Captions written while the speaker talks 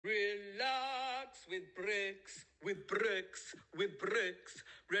bricks, with bricks, with bricks.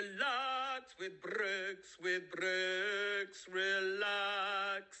 Relax with bricks,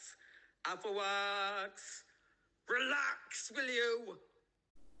 relax. Afterwax, relax, will you?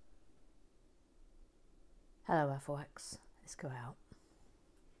 Hello, Afterwax. Let's go out.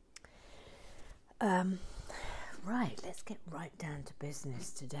 Right, let's get right down to business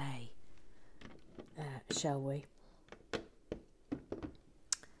today, shall we?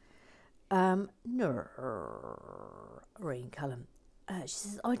 Noreen Cullen. She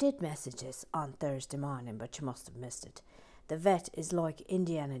says, I did message this on Thursday morning, but you must have missed it. The vet is like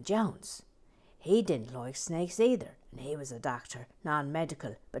Indiana Jones. He didn't like snakes either, and he was a doctor,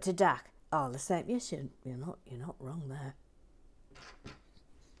 non-medical, but to Doc, all the same. Yes, you're not wrong there.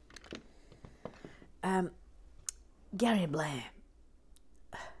 Gary Blair.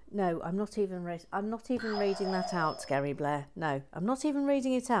 No, I'm not even reading that out, Gary Blair. No, I'm not even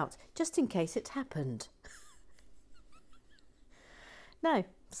reading it out, just in case it happened. No,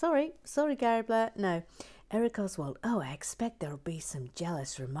 sorry, Gary Blair. No, Eric Oswald. Oh, I expect there'll be some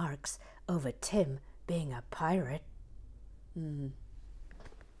jealous remarks over Tim being a pirate. Let's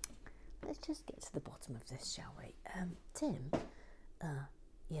just get to the bottom of this, shall we? Tim. Hi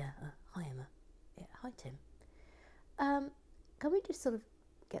Emma. Yeah, hi Tim. Can we just sort of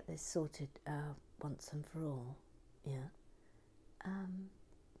get this sorted once and for all? Yeah.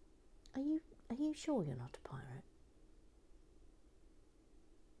 Are you sure you're not a pirate?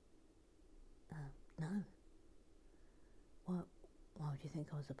 No. Why would you think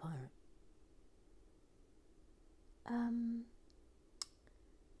I was a pirate?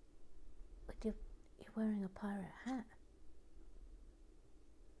 But you're wearing a pirate hat.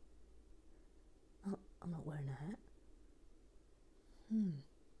 Oh, I'm not wearing a hat.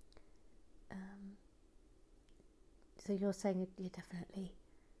 So you're saying you're definitely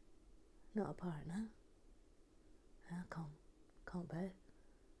not a pirate now? I can't bear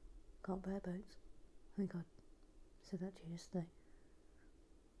boats. I think I said that to you yesterday.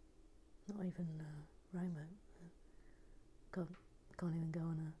 Not even rowboat. Can't even go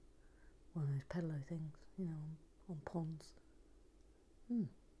on one of those pedalo things, on ponds.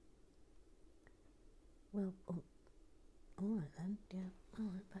 Well, all right then. Yeah, all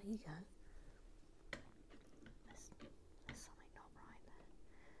right, but you go. There's something not right there.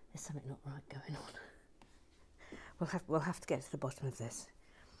 There's something not right going on. We'll have to get to the bottom of this.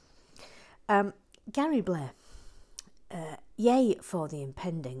 Gary Blair. Yay for the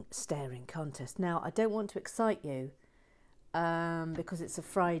impending staring contest. Now, I don't want to excite you because it's a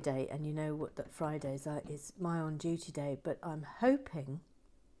Friday, and you know what that Fridays is my on duty day, but I'm hoping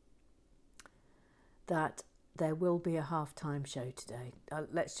that there will be a halftime show today.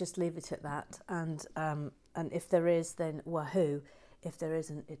 Let's just leave it at that, and if there is, then wahoo. If there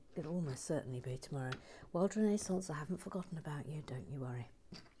isn't, it'll almost certainly be tomorrow. World Renaissance, I haven't forgotten about you, don't you worry.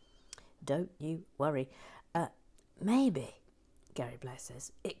 Don't you worry. Maybe, Gary Blair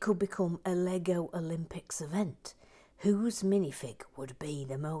says, it could become a Lego Olympics event. Whose minifig would be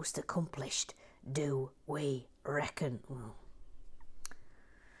the most accomplished, do we reckon?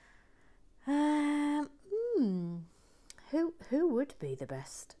 Who would be the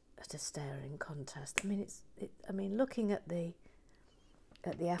best at a staring contest? I mean, looking at the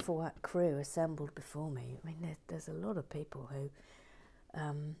Afterwax crew assembled before me, I mean, there's a lot of people who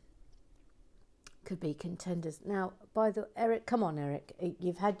could be contenders. Now, Eric, come on, Eric,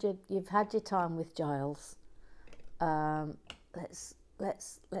 you've had your time with Giles. Let's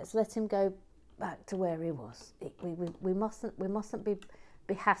let him go back to where he was. We mustn't be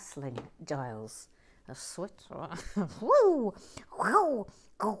hassling Giles. A switch. Woo! Whoa!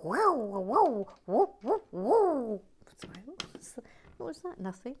 Whoa! Whoa! Whoa! Whoa! Whoa! Sorry, what was that?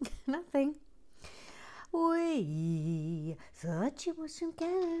 Nothing. Nothing. We thought she was from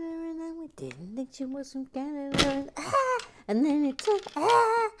Canada, and then we didn't think she was from Canada. And then it turned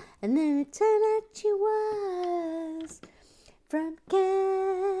out she was from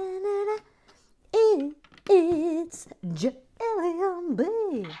Canada. It's Jillian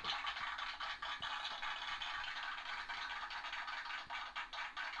B.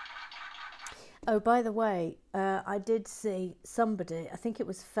 Oh, by the way, I did see somebody, I think it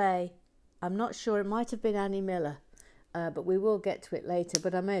was Faye, I'm not sure, it might have been Annie Miller, but we will get to it later,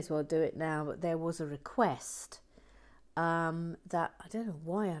 but I may as well do it now. But there was a request that, I don't know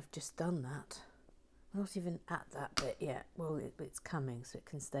why I've just done that. I'm not even at that bit yet. Well, it's coming, so it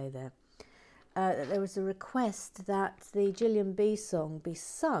can stay there. There was a request that the Gillian B song be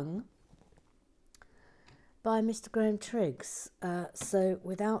sung by Mr. Graham Triggs. So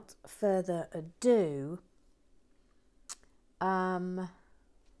without further ado,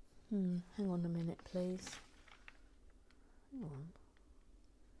 Hang on a minute, please. Hang on.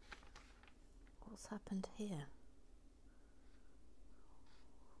 What's happened here?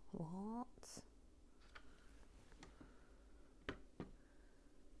 What?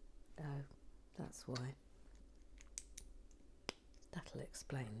 Oh, that's why. That'll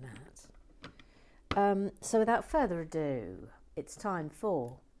explain that. So without further ado, it's time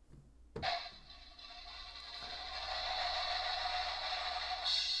for...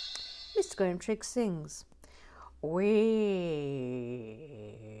 Mr. Graham Triggs sings. We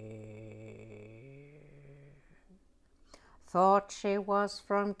thought she was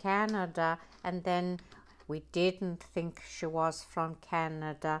from Canada, and then we didn't think she was from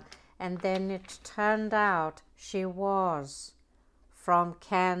Canada, and then it turned out she was from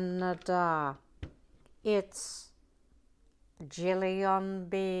Canada. It's Gillian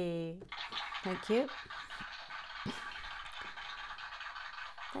B. Thank you.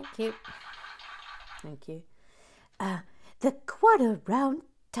 Thank you. Thank you. The quarter round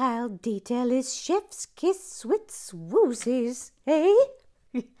tile detail is chef's kiss with swoosies, eh?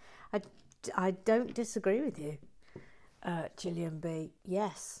 I don't disagree with you, Gillian B.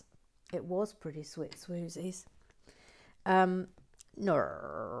 Yes, it was pretty sweet swoosies. Noreen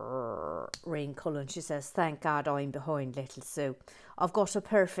Cullen, she says, thank God I'm behind little Sue. I've got a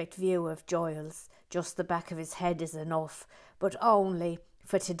perfect view of Giles. Just the back of his head is enough, but only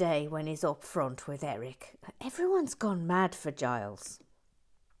for today when he's up front with Eric. Everyone's gone mad for Giles.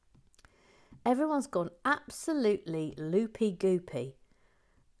 Everyone's gone absolutely loopy-goopy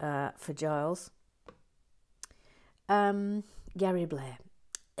for Giles. Gary Blair.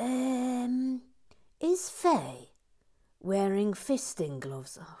 Is Faye wearing fisting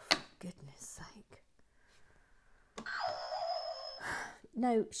gloves? Oh, for goodness sake.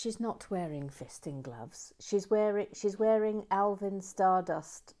 No, she's not wearing fisting gloves. She's wearing Alvin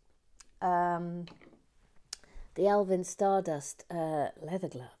Stardust, the Alvin Stardust leather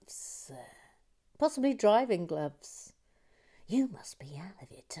gloves, possibly driving gloves. You must be out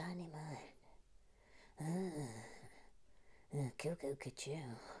of your tiny mind. Cuckoo,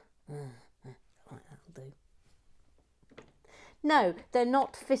 that'll do. No, they're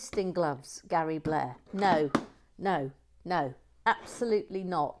not fisting gloves, Gary Blair. No, absolutely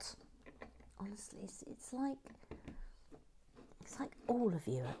not. Honestly, it's like all of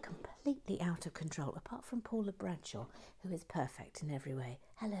you are completely out of control, apart from Paula Bradshaw, who is perfect in every way.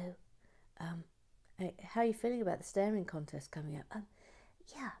 Hello. How are you feeling about the staring contest coming up?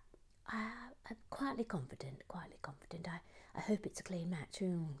 Yeah, I'm quietly confident. I hope it's a clean match.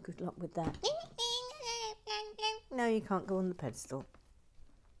 Good luck with that. No, you can't go on the pedestal.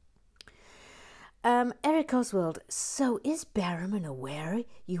 Eric Oswald, so is Barrowman aware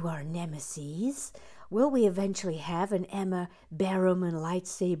you are nemesis? Will we eventually have an Emma Barrowman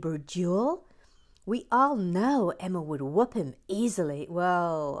lightsaber duel? We all know Emma would whoop him easily.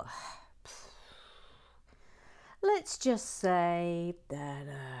 Well, let's just say that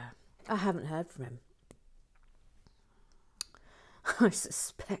I haven't heard from him. I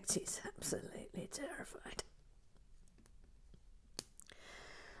suspect he's absolutely terrified.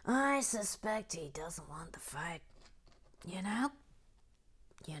 I suspect he doesn't want the fight, you know.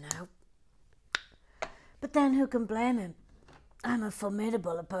 But then who can blame him? I'm a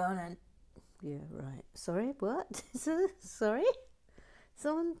formidable opponent. Yeah, right. Sorry, what? Sorry?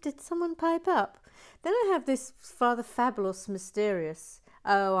 Did someone pipe up? Then I have this rather fabulous, mysterious...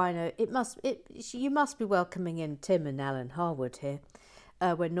 Oh, I know. You must be welcoming in Tim and Alan Harwood here,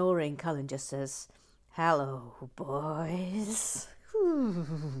 when Noreen Cullen just says, hello, boys.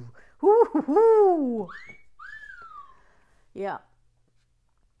 Ooh. Ooh. Yeah.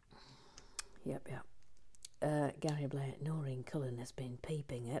 Yep. Gary Blair, Noreen Cullen has been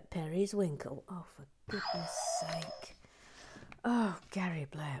peeping at Perry's Winkle. Oh, for goodness sake. Oh, Gary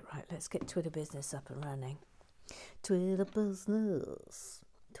Blair. Right, let's get Twitter business up and running. Twitter business.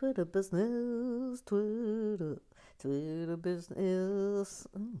 Twitter business. Twitter business.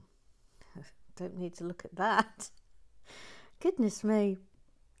 Don't need to look at that. Goodness me.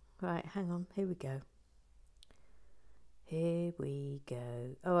 Right, hang on. Here we go.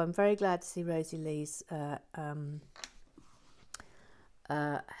 Oh, I'm very glad to see Rosie Lee's her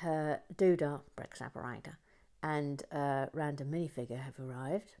Doodah Bricks Apparator and random minifigure have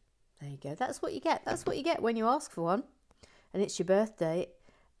arrived. There you go. That's what you get. That's what you get when you ask for one. And it's your birthday.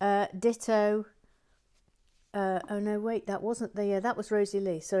 Ditto. Oh no, wait, that wasn't that was Rosie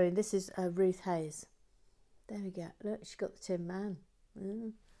Lee. Sorry, this is Ruth Hayes. There we go. Look, she got the Tin Man.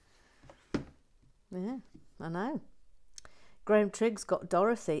 Yeah, I know. Graham Triggs got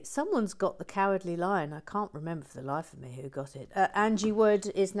Dorothy. Someone's got The Cowardly Lion. I can't remember for the life of me who got it. Angie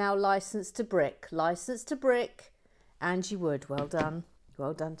Wood is now licensed to Brick. Licensed to Brick. Angie Wood, well done.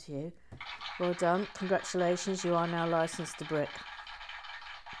 Well done to you. Well done. Congratulations, you are now licensed to Brick.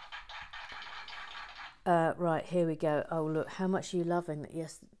 Right, here we go. Oh, look, how much are you loving that,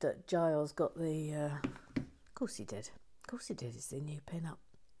 yes, that Giles got the... Of course he did. Of course he did. It's the new pin-up.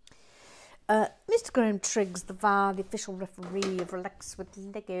 Mr. Graham Triggs, the VAR, the official referee of Relax with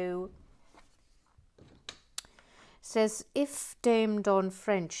Lego, says, if Dame Dawn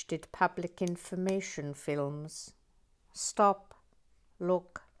French did public information films, stop,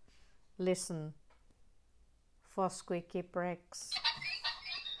 look, listen for squeaky bricks.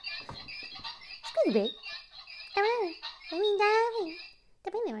 Squeaky brick?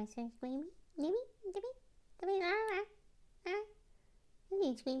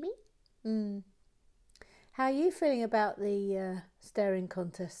 How are you feeling about the staring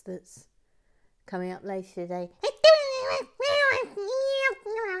contest that's coming up later today?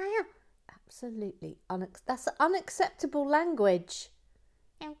 Absolutely. That's unacceptable language.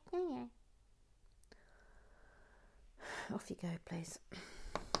 Off you go, please.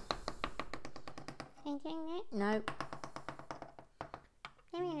 No.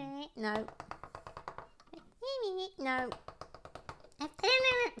 No. No.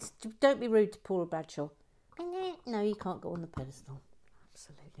 Don't be rude to Paula Bradshaw. No, you can't go on the pedestal.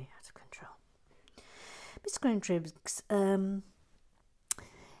 Absolutely out of control. Mr. Graham Triggs,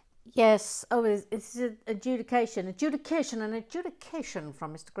 yes, oh, it's an adjudication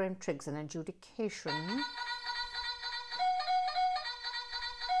from Mr. Graham Triggs, an adjudication.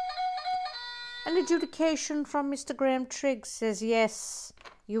 An adjudication from Mr. Graham Triggs says, yes,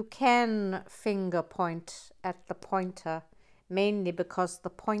 you can finger point at the pointer, mainly because the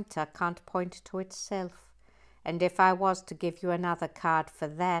pointer can't point to itself. And if I was to give you another card for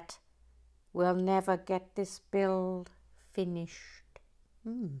that, we'll never get this build finished.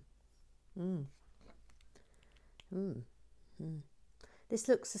 This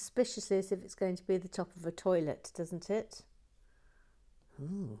looks suspiciously as if it's going to be the top of a toilet, doesn't it?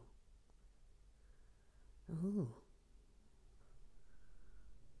 Ooh. Ooh.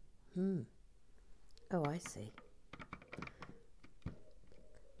 Oh, I see.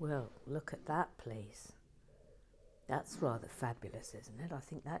 Well, look at that, please. That's rather fabulous, isn't it? I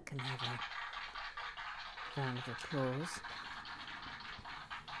think that can have a round of applause.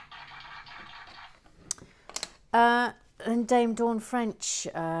 And Dame Dawn French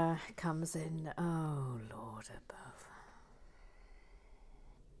comes in. Oh, Lord above.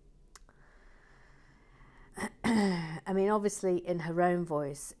 I mean, obviously, in her own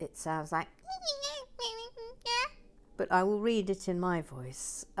voice, it sounds like... But I will read it in my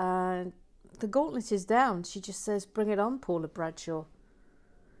voice. The gauntlet is down. She just says, bring it on, Paula Bradshaw.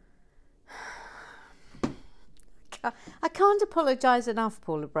 I can't apologise enough,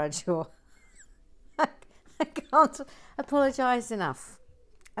 Paula Bradshaw. I can't apologise enough.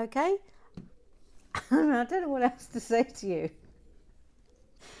 Okay? I don't know what else to say to you.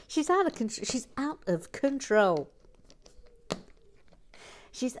 She's out of control. She's out of control.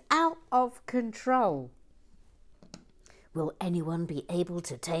 She's out of control. Will anyone be able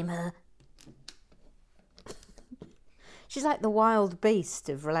to tame her? She's like the wild beast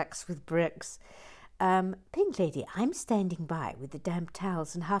of Relax with Bricks. Pink Lady, I'm standing by with the damp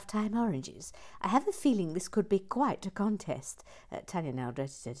towels and half-time oranges. I have a feeling this could be quite a contest. Tanya now,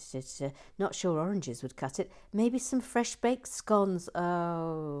 not sure oranges would cut it. Maybe some fresh-baked scones.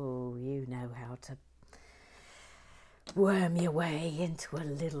 Oh, you know how to worm your way into a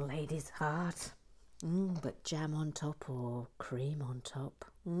little lady's heart. But jam on top or cream on top.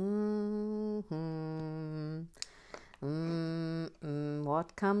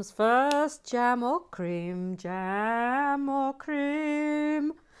 What comes first, jam or cream? Jam or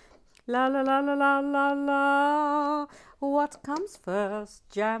cream? La la la la la la la. What comes first,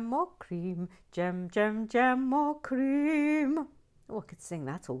 jam or cream? Jam, jam, jam or cream? Oh, I could sing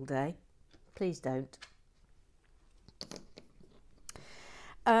that all day. Please don't.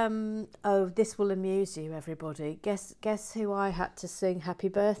 Oh, this will amuse you, everybody. Guess who I had to sing Happy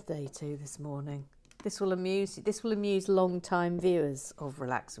Birthday to this morning? This will amuse you. This will amuse long-time viewers of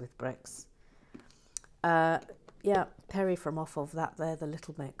Relax with Bricks. Yeah, Perry from off of that there, the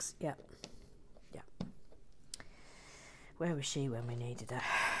Little Mix. Yeah. Where was she when we needed her?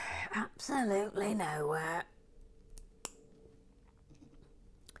 Absolutely nowhere.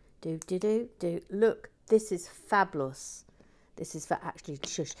 Do. Look, this is fabulous. This is for actually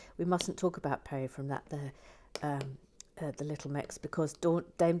shush. We mustn't talk about Perry from that there, the Little Mix, because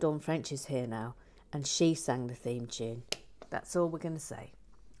Dame Dawn French is here now, and she sang the theme tune. That's all we're going to say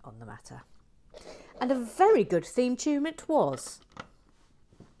on the matter. And a very good theme tune it was.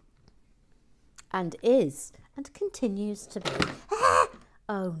 And is. And continues to be.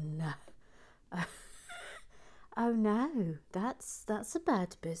 Oh no. Oh no. That's a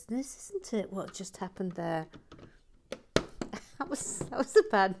bad business, isn't it? What just happened there? That was a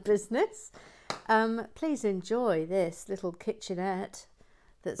bad business. Please enjoy this little kitchenette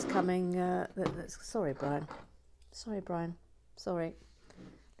that's coming. Sorry, Brian. Sorry, Brian. Sorry.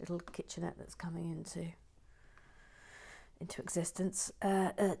 Little kitchenette that's coming into existence.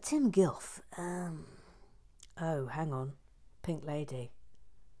 Tim Gilf. Oh, hang on. Pink Lady.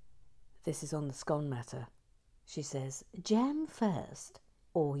 This is on the scone matter. She says, jam first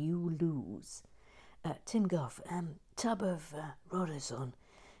or you lose. Tim Gilf. Tub of Rodders on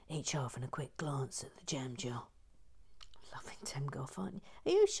each half and a quick glance at the jam jar. Loving Tim Gilf, aren't you?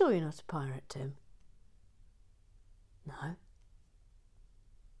 Are you sure you're not a pirate, Tim? No?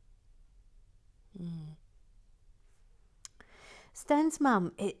 Stan's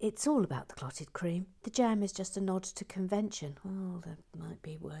mum, it's all about the clotted cream. The jam is just a nod to convention. Oh, there might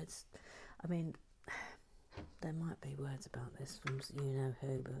be words. I mean, there might be words about this from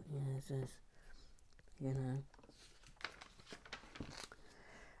you-know-who, but, you know.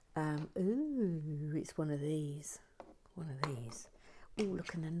 Ooh, it's one of these. One of these. Oh,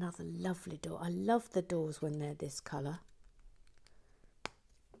 look, and another lovely door. I love the doors when they're this colour.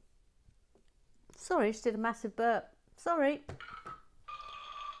 Sorry, just did a massive burp. Sorry.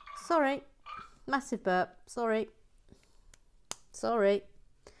 Sorry. Massive burp. Sorry. Sorry.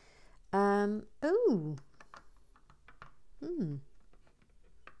 Ooh.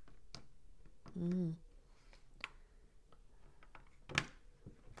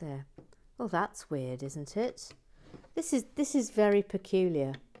 There. Oh, that's weird, isn't it? This is very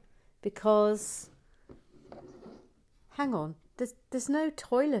peculiar because hang on, there's no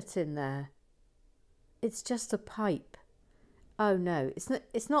toilet in there. It's just a pipe. Oh no,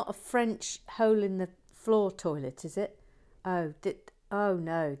 it's not a French hole in the floor toilet, is it? Oh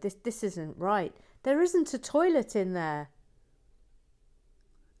no, this isn't right. There isn't a toilet in there.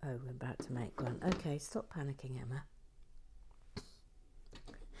 Oh, we're about to make one. Okay, stop panicking, Emma.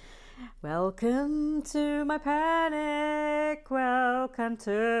 Welcome to my panic. Welcome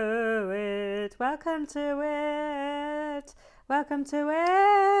to it. Welcome to it. Welcome to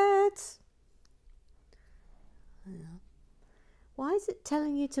it. Why is it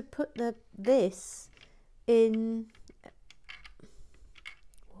telling you to put this in?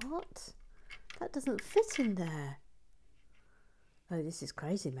 What? That doesn't fit in there. Oh, this is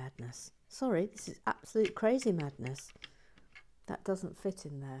crazy madness. Sorry, this is absolute crazy madness. That doesn't fit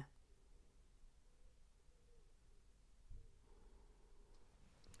in there.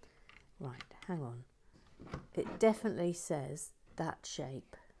 Right, hang on. It definitely says that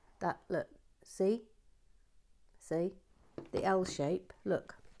shape. That, look, see? See? The L shape,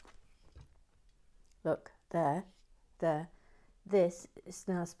 look. Look, there. This is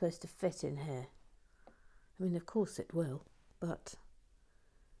now supposed to fit in here. I mean, of course it will, but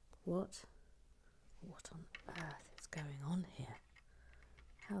what on earth is going on here?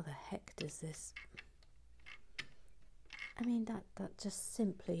 How the heck does this... I mean, that just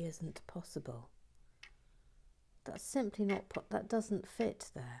simply isn't possible. That's simply not... that doesn't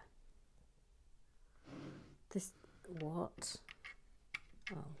fit there. This... what?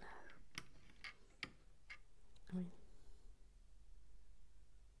 Oh, no. I mean...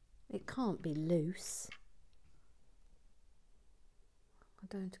 it can't be loose. I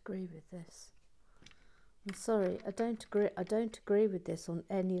don't agree with this. I'm sorry, I don't agree with this on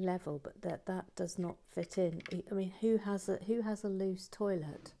any level, but that does not fit in. I mean, who has a loose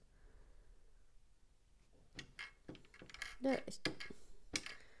toilet? No,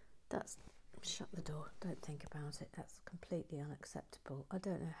 that's... shut the door. Don't think about it. That's completely unacceptable. I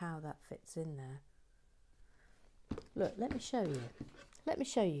don't know how that fits in there. Look, let me show you. Let me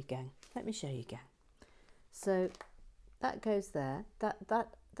show you, gang. Let me show you, gang. So that goes there.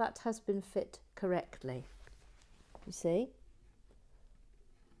 That has been fit correctly. You see?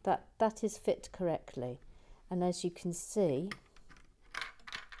 That is fit correctly. And as you can see,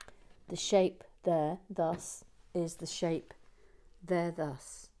 the shape there, thus, is the shape there,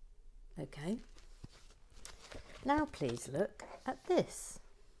 thus. Okay? Now please look at this.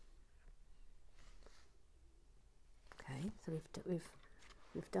 Okay, so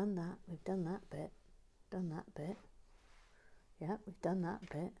we've done that. We've done that bit. Done that bit. Yeah, we've done that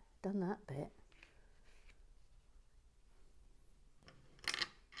bit. Done that bit.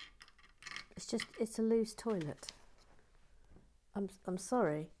 It's a loose toilet. I'm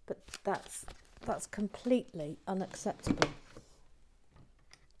sorry, but that's completely unacceptable.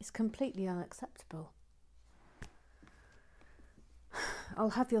 It's completely unacceptable.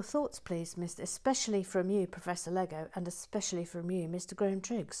 I'll have your thoughts, please, Mr. Especially from you, Professor Lego, and especially from you, Mr. Graham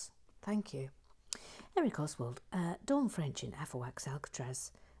Triggs. Thank you. Eric Oswald, Dawn French in Afterwax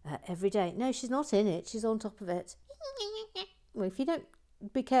Alcatraz. Every day. No, she's not in it. She's on top of it. Well, if you don't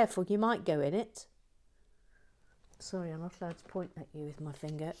be careful, you might go in it. Sorry, I'm not allowed to point at you with my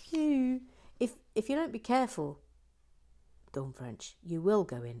finger. If you don't be careful, Dawn French, you will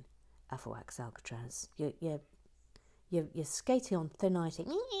go in Afterwax Alcatraz. You're skating on thin ice.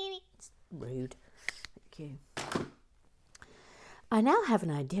 It's rude. Thank you. I now have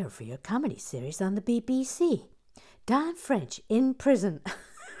an idea for your comedy series on the BBC. Dawn French in prison.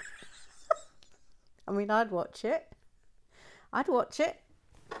 I mean, I'd watch it. I'd watch it.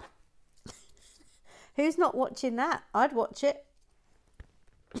 Who's not watching that? I'd watch it.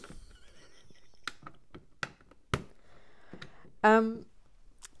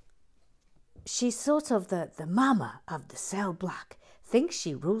 She's sort of the mama of the cell block. Thinks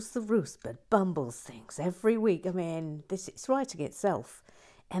she rules the roost, but bumbles things every week. I mean, it's writing itself.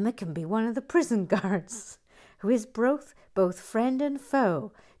 Emma can be one of the prison guards, who is both friend and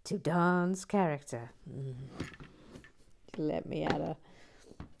foe to Dawn's character. Let me at her.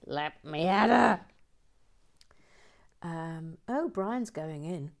 Let me at her. Oh, Brian's going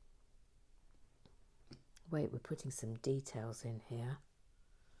in. Wait, we're putting some details in here.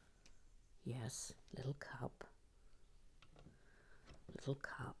 Yes, little cup. Little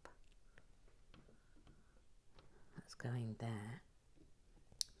cup. That's going there.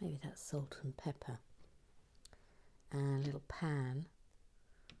 Maybe that's salt and pepper. And a little pan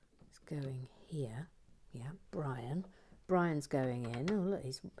is going here. Yeah, Brian. Brian's going in. Oh, look,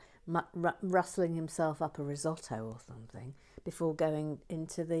 he's rustling himself up a risotto or something before going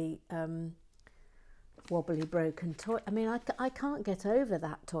into the wobbly broken toilet. I mean, I can't get over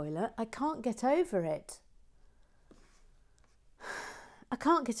that toilet. I can't get over it. I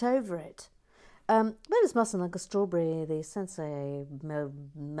can't get over it. Where's Mustang like a strawberry, the sensei, the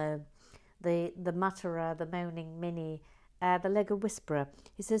mutterer, the moaning Minnie, the Lego whisperer.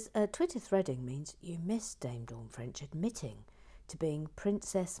 He says, Twitter threading means you missed Dame Dawn French admitting to being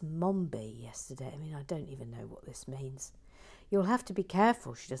Princess Mombi yesterday. I mean, I don't even know what this means. You'll have to be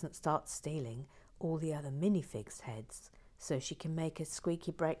careful she doesn't start stealing all the other minifigs' heads so she can make a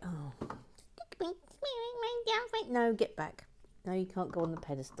squeaky break. Oh. No, get back. No, you can't go on the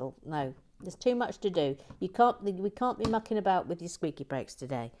pedestal. No, there's too much to do. We can't be mucking about with your squeaky breaks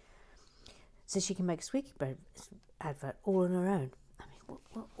today. So she can make a squeaky break advert all on her own. I mean,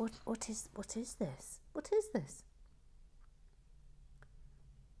 what is this? What is this?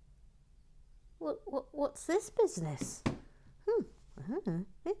 What's this business?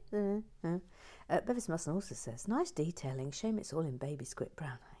 Bevis Musson also says, nice detailing. Shame it's all in baby squid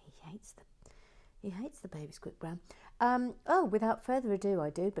brown. He hates the baby squid brown. Without further ado, I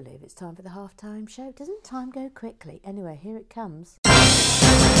do believe it's time for the halftime show. Doesn't time go quickly? Anyway, here it comes.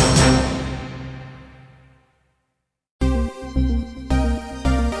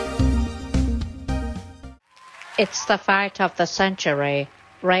 It's the fight of the century.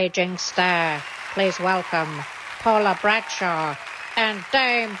 Raging Star. Please welcome Paula Bradshaw and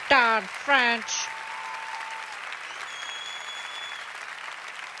Dame Dawn French.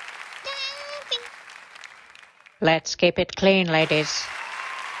 Let's keep it clean, ladies.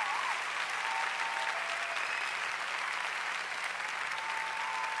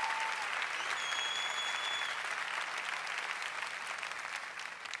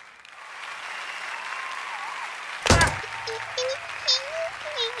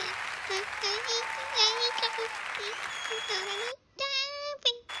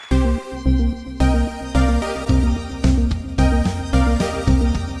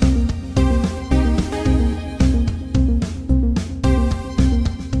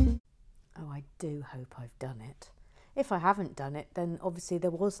 If I haven't done it, then obviously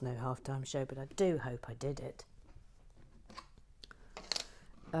there was no halftime show, but I do hope I did it.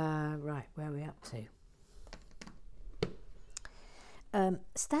 Right, where are we up to?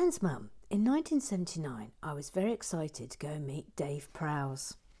 Stan's mum. In 1979, I was very excited to go and meet Dave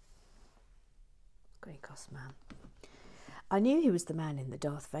Prowse. Green Cross man. I knew he was the man in the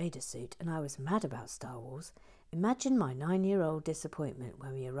Darth Vader suit, and I was mad about Star Wars. Imagine my 9-year-old disappointment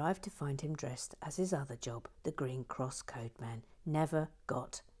when we arrived to find him dressed as his other job, the Green Cross Code Man. Never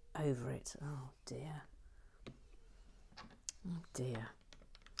got over it. Oh dear. Oh dear.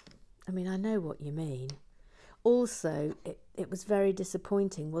 I mean, I know what you mean. Also, it was very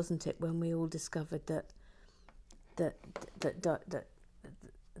disappointing, wasn't it, when we all discovered that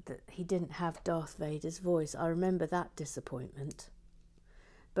he didn't have Darth Vader's voice. I remember that disappointment.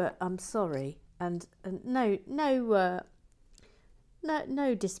 but I'm sorry, and no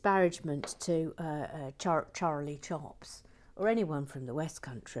disparagement to Charlie Chops or anyone from the West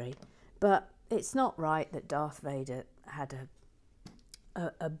Country, but it's not right that Darth Vader had a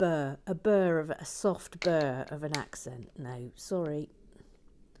soft burr of an accent. No, sorry.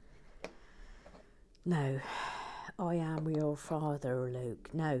 No, I am your father, Luke.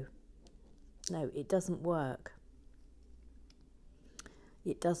 No, it doesn't work.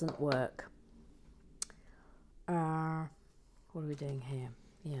 It doesn't work. What are we doing here?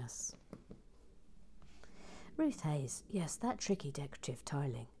 Yes. Ruth Hayes. Yes, that tricky decorative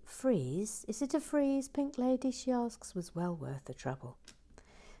tiling. Frieze? Is it a frieze, Pink Lady? She asks. Was well worth the trouble.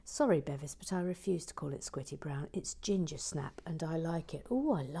 Sorry, Bevis, but I refuse to call it Squitty Brown. It's Ginger Snap, and I like it.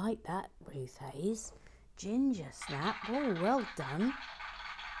 Oh, I like that, Ruth Hayes. Ginger Snap. Oh, well done.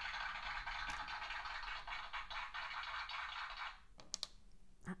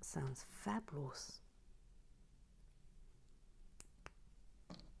 That sounds fabulous.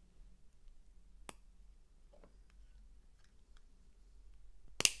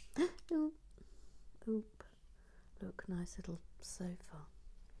 Oop. Oop. Look, nice little sofa.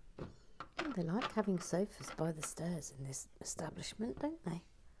 Oh, they like having sofas by the stairs in this establishment, don't they?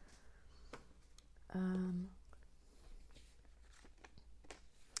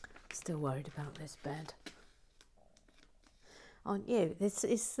 Still worried about this bed. Aren't you?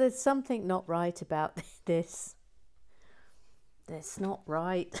 There's something not right about this. That's not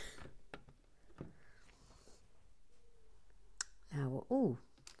right. Now, oh,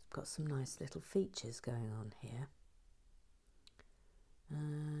 it's got some nice little features going on here.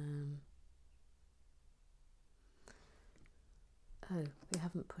 Oh, we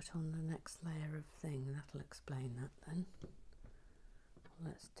haven't put on the next layer of thing. That'll explain that then.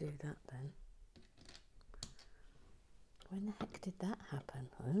 Let's do that then. When the heck did that happen?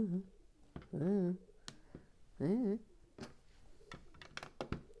 Voila.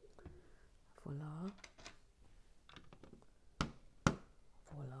 Voila.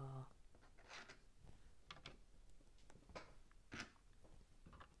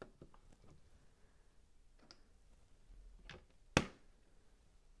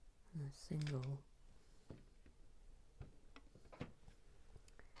 And a single.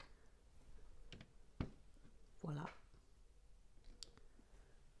 Voila.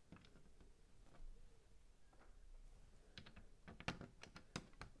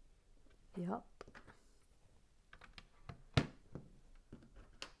 Yup.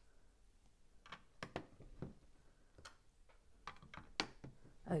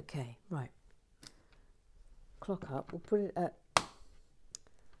 Okay, right. Clock up. We'll put it at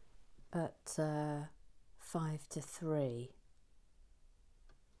 5 to 3.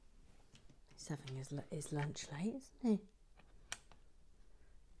 He's having his lunch late, isn't he?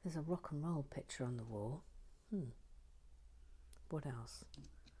 There's a rock and roll picture on the wall. What else?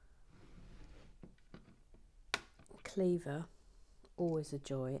 Cleaver, always a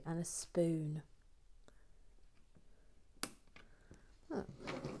joy, and a spoon. Oh,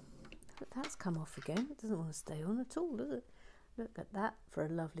 that's come off again. It doesn't want to stay on at all, does it? Look at that for a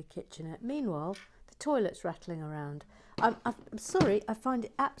lovely kitchenette. Meanwhile, the toilet's rattling around. I'm sorry, I find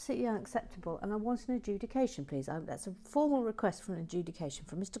it absolutely unacceptable, and I want an adjudication, please. That's a formal request for an adjudication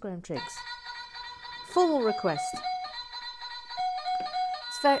from Mr. Graham Triggs. Formal request.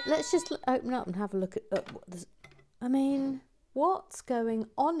 It's very, let's just open up and have a look at what this. I mean, what's going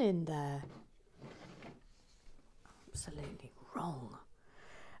on in there? Absolutely wrong.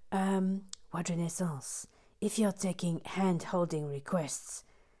 Word Renaissance. If you're taking hand-holding requests,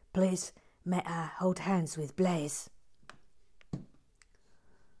 please may I hold hands with Blaze?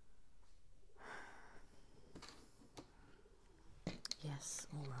 Yes,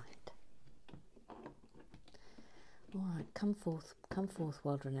 all right. All right, come forth,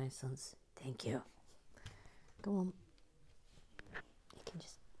 World Renaissance. Thank you. Go on. You can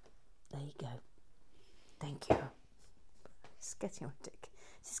just... There you go. Thank you. It's getting ridiculous.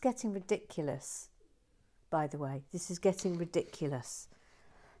 This is getting ridiculous, by the way. This is getting ridiculous.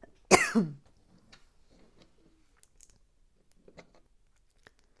 Thank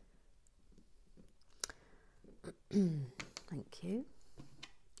you.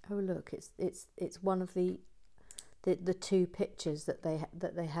 Oh look, it's one of the two pictures that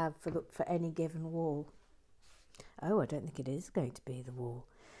they have for any given wall. Oh, I don't think it is going to be the wall.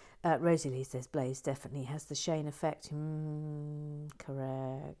 Rosie Lee says Blaze definitely has the Shane effect.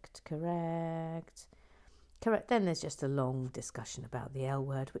 Correct. Then there's just a long discussion about the L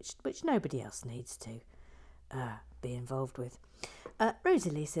word, which nobody else needs to be involved with. Rosie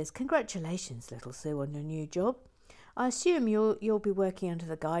Lee says, congratulations, little Sue, on your new job. I assume you'll be working under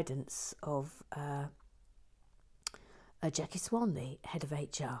the guidance of Jackie Swan, the head of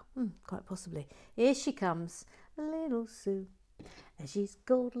HR. Quite possibly. Here she comes, little Sue. And she's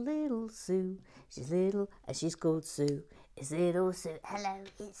called Little Sue. She's little and she's called Sue. It's Little Sue. Hello,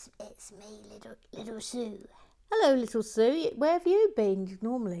 it's me, little Sue. Hello, Little Sue. Where have you been?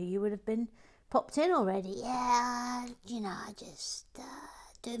 Normally you would have been popped in already. Yeah, I just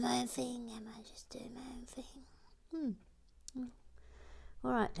do my own thing, Emma. Just do my own thing.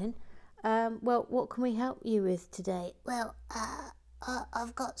 All right then. Well, what can we help you with today? Well,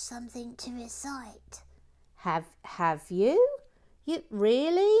 I've got something to recite. Have you? You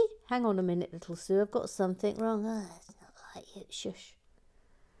really? Hang on a minute, Little Sue. I've got something wrong. It's not like you. Shush.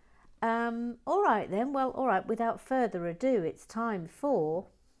 All right then. Well, all right. Without further ado, it's time for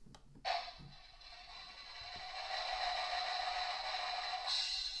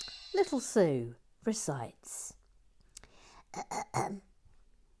Little Sue recites.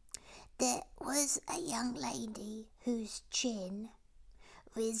 There was a young lady whose chin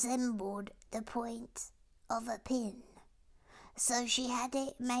resembled the point of a pin. So she had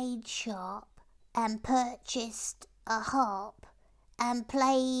it made sharp and purchased a harp and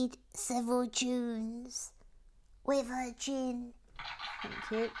played several tunes with her chin.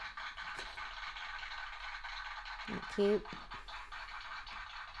 Thank you. Thank you.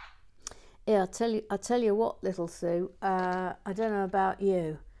 Yeah, I'll tell you what, Little Sue. I don't know about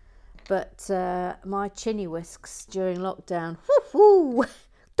you, but my chinny whisks during lockdown. Woo-hoo!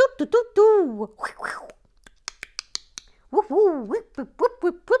 Do-do-do-do! Woo-hoo! Whip, whip, whip,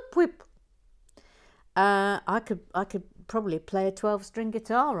 whip, whip, whip. I could probably play a 12-string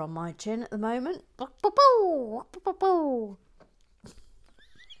guitar on my chin at the moment.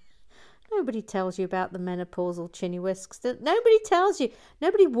 Nobody tells you about the menopausal chinny whisks. Nobody tells you.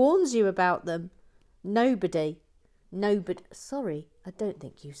 Nobody warns you about them. Nobody. Sorry, I don't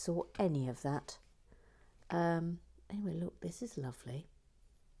think you saw any of that. Anyway, look, this is lovely.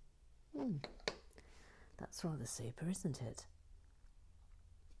 That's rather super, isn't it?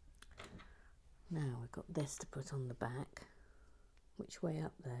 Now we've got this to put on the back. Which way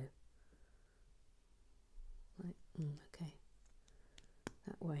up, though? Right, okay.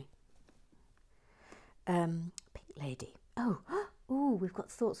 That way. Pink Lady. Oh, we've got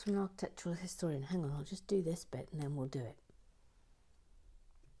thoughts from an architectural historian. Hang on, I'll just do this bit and then we'll do it.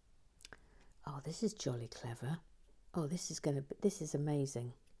 Oh, this is jolly clever. Oh, this is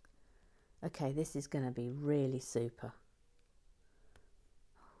amazing. Okay, this is going to be really super.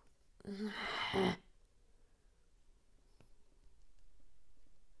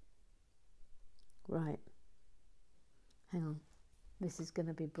 Right. Hang on. This is going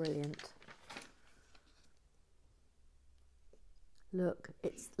to be brilliant. Look,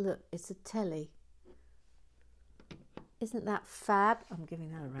 it's a telly. Isn't that fab? I'm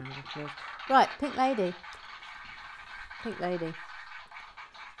giving that a round of applause. Right, Pink Lady. Pink Lady.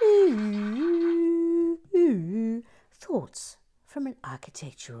 Thoughts from an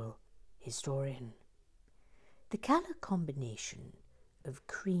architectural historian. The colour combination of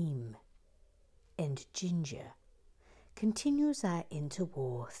cream and ginger continues our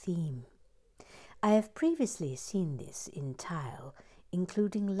interwar theme. I have previously seen this in tile,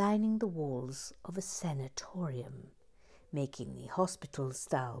 including lining the walls of a sanatorium, making the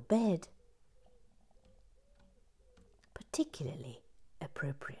hospital-style bed particularly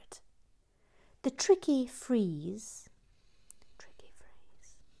appropriate. The tricky frieze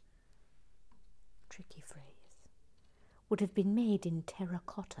would have been made in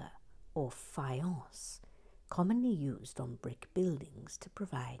terracotta or faience, commonly used on brick buildings to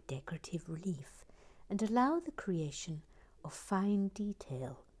provide decorative relief and allow the creation of fine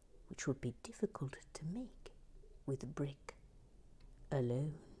detail which would be difficult to make with brick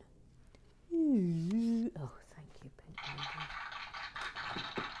alone. Oh, thank you, Pink Lady.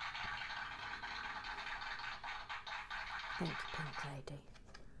 Thank you, Pink Lady.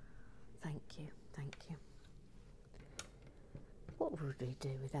 Thank you, thank you. What would we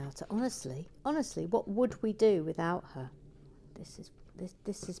do without her? Honestly, what would we do without her? This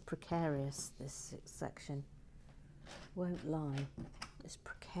is precarious, this section. Won't lie. It's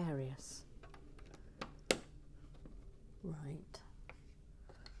precarious. Right.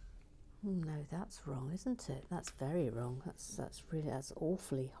 No, that's wrong, isn't it? That's very wrong. That's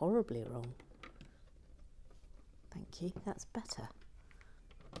awfully, horribly wrong. Thank you. That's better.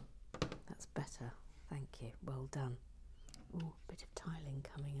 That's better. Thank you. Well done. Oh, a bit of tiling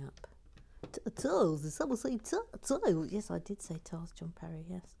coming up. Tiles? Did someone say tiles? Yes, I did say tiles, John Perry,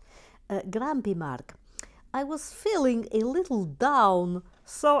 yes. Grampy Mark. I was feeling a little down,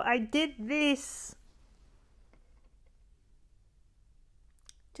 so I did this.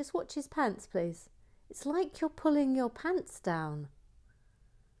 Just watch his pants, please. It's like you're pulling your pants down.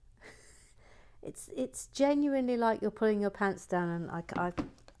 It's genuinely like you're pulling your pants down, and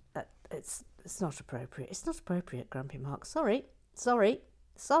it's not appropriate. It's not appropriate, Grumpy Mark. Sorry.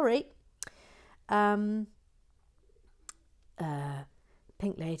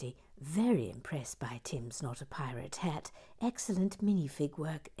 Pink Lady, very impressed by Tim's Not a Pirate hat. Excellent minifig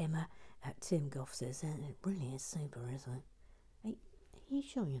work, Emma. Tim Goff says, it really is super, isn't it? Are you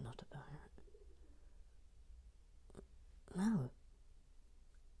sure you're not a pirate? No.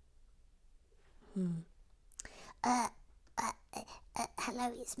 Hello,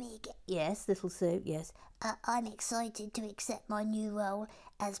 it's me again. Yes, little Sue, yes. I'm excited to accept my new role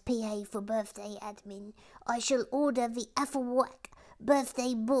as PA for birthday admin. I shall order the Athelwack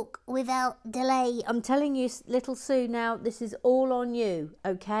birthday book without delay. I'm telling you, little Sue, now, this is all on you,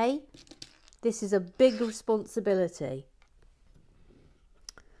 okay? This is a big responsibility.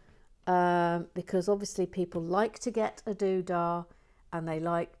 Because obviously people like to get a doodah, and they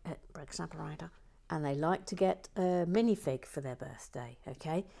like and they like to get a minifig for their birthday,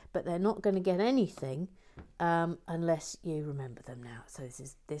 okay? But they're not going to get anything unless you remember them now. So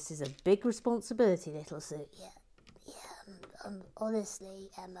this is a big responsibility, little Sue.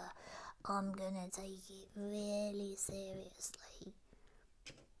 Honestly, Emma, I'm gonna take it really seriously.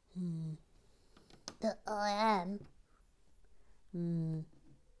 That I am.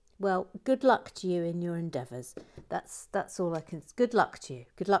 Well, good luck to you in your endeavours. That's all I can. Good luck to you.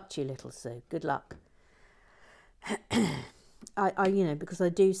 Good luck to you, little Sue. Good luck. I because I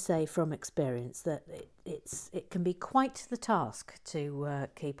do say from experience that it can be quite the task to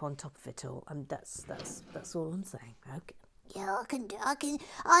keep on top of it all, and that's all I'm saying. Okay. Yeah, I can do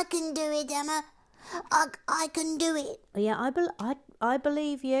it, Emma. I can do it. Yeah, I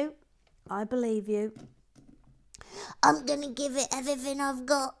believe you. I believe you. I'm gonna give it everything I've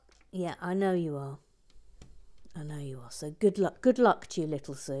got. Yeah, I know you are. I know you are. So good luck. Good luck to you,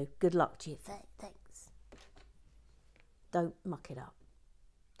 little Sue. Good luck to you. Thanks. Don't muck it up.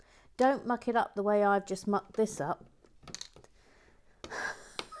 Don't muck it up the way I've just mucked this up.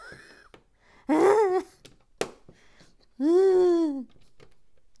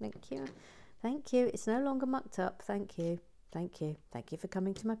 Thank you. Thank you. It's no longer mucked up. Thank you. Thank you. Thank you for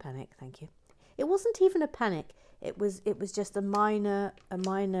coming to my panic. Thank you. It wasn't even a panic. It was just a minor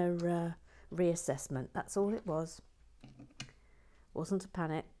reassessment. That's all it was. Wasn't a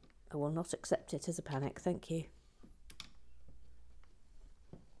panic. I will not accept it as a panic. Thank you.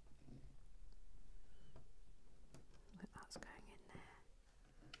 That's going in there.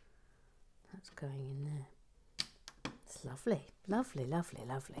 That's going in there. It's lovely. Lovely, lovely,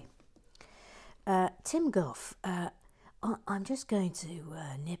 lovely. Tim Goff, I'm just going to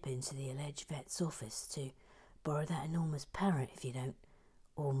nip into the alleged vet's office to borrow that enormous parrot, if you don't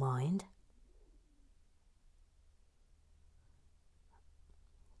all mind.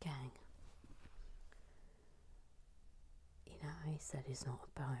 Gang. You know, he said he's not a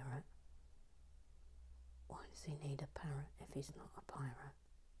pirate. Why does he need a parrot if he's not a pirate?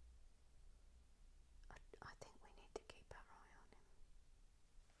 I think we need to keep our eye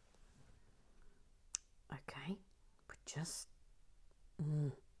on him. Okay, but just...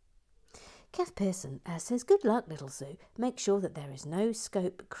 Kath Pearson says, good luck, little Sue. Make sure that there is no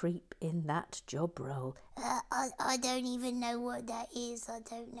scope creep in that job role. I don't even know what that is. I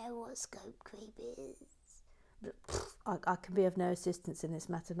don't know what scope creep is. I can be of no assistance in this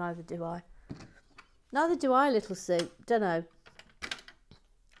matter, neither do I. Neither do I, little Sue. Dunno.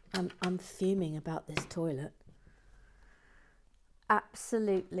 I'm fuming about this toilet.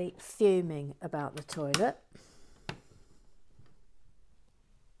 Absolutely fuming about the toilet.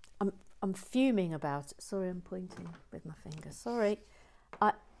 I'm fuming about it. Sorry, I'm pointing with my finger. Sorry.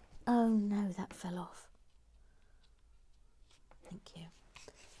 Oh no, that fell off. Thank you.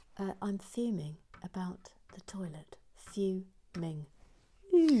 I'm fuming about the toilet. Fuming.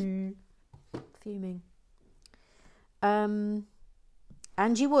 Fuming.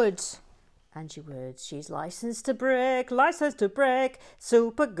 Angie Woods. Angie Woods. She's licensed to brick. Licensed to brick.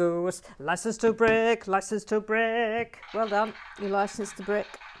 Super Goose. Licensed to brick. Licensed to brick. Well done. You're licensed to brick.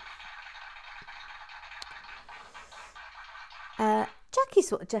 Jackie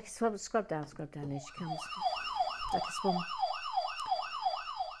scrub down, here she comes. Jackie Swan.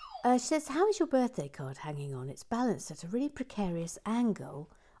 She says, how is your birthday card hanging on? It's balanced at a really precarious angle,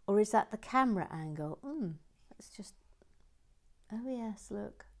 or is that the camera angle? That's just... Oh yes,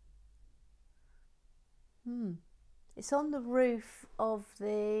 look. It's on the roof of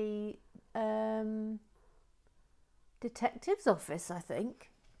the detective's office, I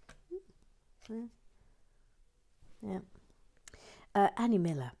think. Yeah. Annie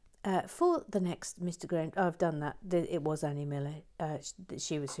Miller. For the next Mr. Graham, I've done that. It was Annie Miller.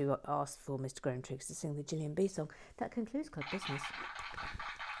 She was who asked for Mr. Graham Triggs to sing the Gillian B song. That concludes Club Business.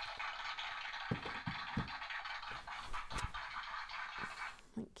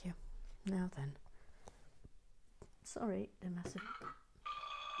 Thank you. Now then. Sorry,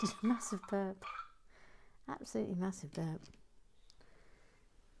 massive burp. Absolutely massive burp.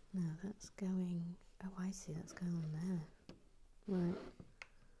 No, that's going... Oh, I see, that's going on there. Right.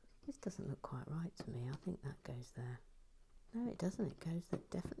 This doesn't look quite right to me. I think that goes there. No, it doesn't.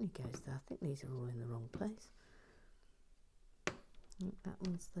 It definitely goes there. I think these are all in the wrong place. I think that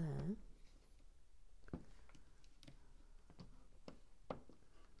one's there.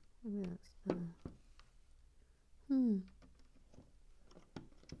 Maybe that's there.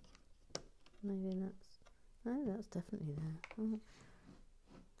 Maybe that's... No, that's definitely there. Oh.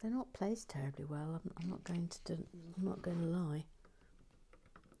 They're not placed terribly well. I'm not going to lie.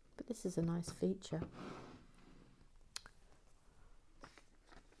 But this is a nice feature.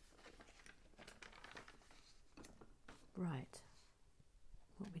 Right.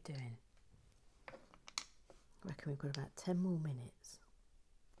 What are we doing? I reckon we've got about 10 more minutes.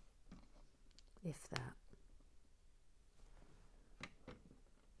 If that.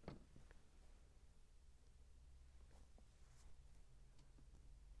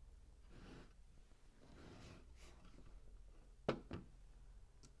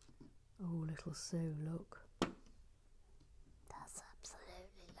 Oh, little Sue, look. That's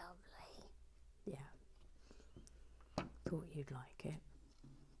absolutely lovely. Yeah. Thought you'd like it.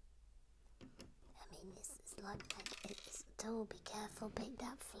 I mean, it's like it's all be careful, pick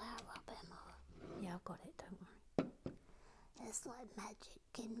that flower up, Emma. Yeah, I've got it, don't worry. It's like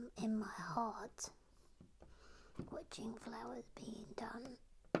magic in my heart. Watching flowers being done.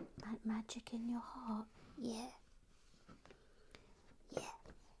 Like magic in your heart? Yeah. Yeah.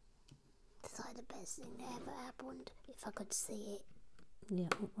 It's like the best thing that ever happened, if I could see it. Yeah,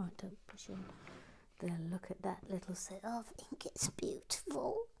 right, don't push in. There, look at that little set. I think it's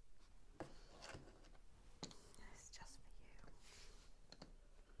beautiful. It's just for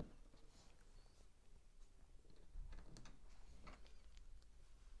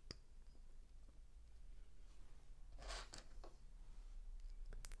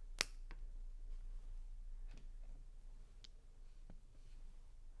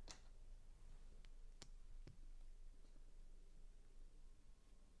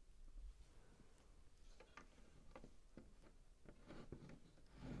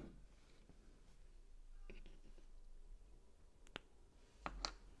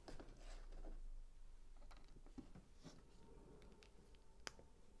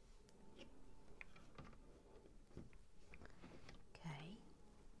you. Okay.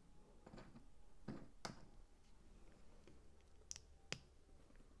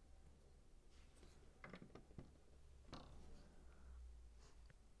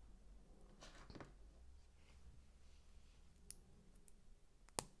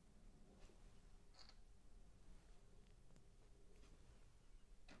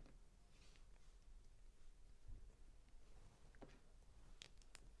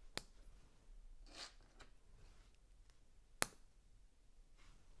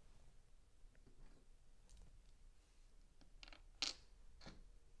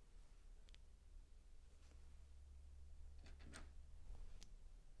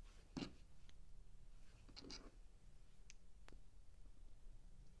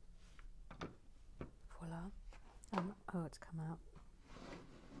 Voila. Oh, it's come out.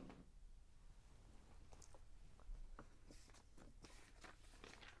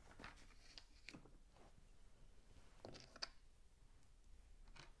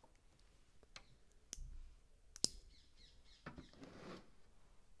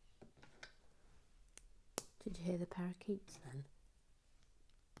 Did you hear the parakeets then?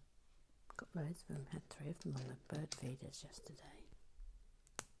 Got loads of them, had 3 of them on the bird feeders yesterday.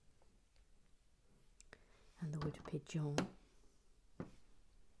 And the wood pigeon.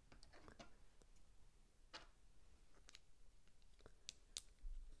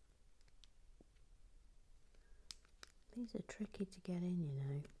 These are tricky to get in, you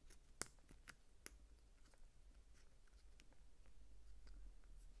know.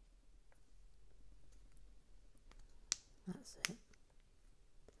 That's it.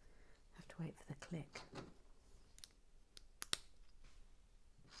 Have to wait for the click.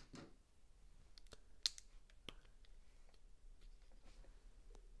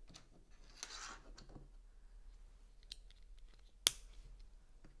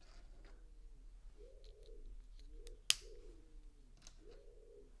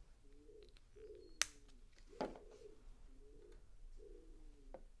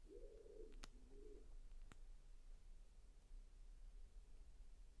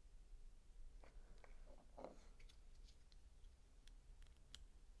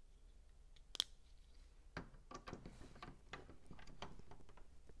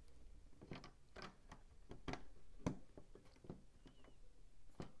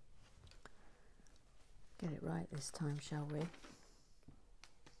 Get it right this time, shall we?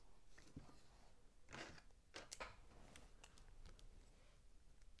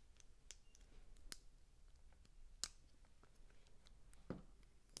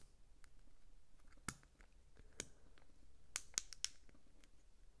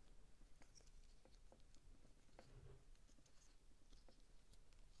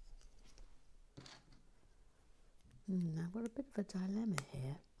 I've got a bit of a dilemma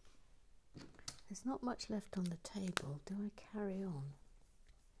here. There's not much left on the table. Do I carry on?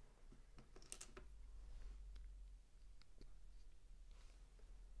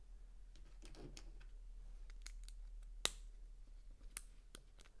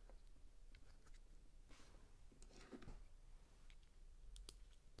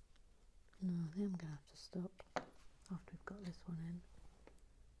 No, I think I'm going to have to stop after we've got this one in.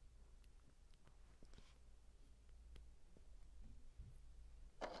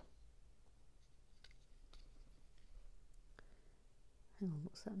 Hang on,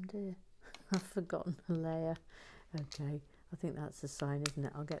 what's happened here? I've forgotten a layer. Okay, I think that's a sign, isn't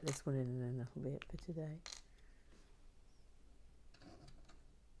it? I'll get this one in and then that'll be it for today.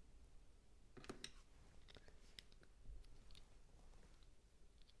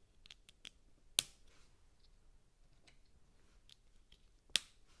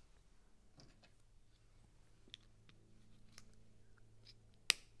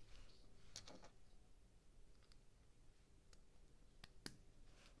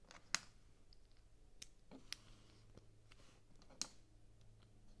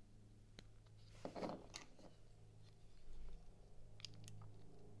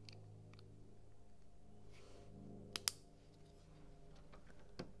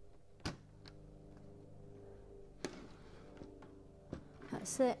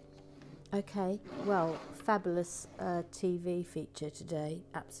 That's it. Okay, well, fabulous TV feature today.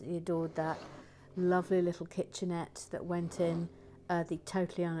 Absolutely adored that. Lovely little kitchenette that went in. The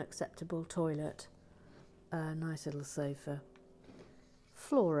totally unacceptable toilet. Nice little sofa.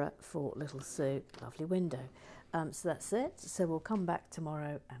 Flora for little Sue. Lovely window. So that's it. So we'll come back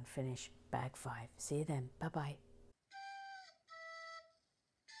tomorrow and finish bag 5. See you then. Bye-bye.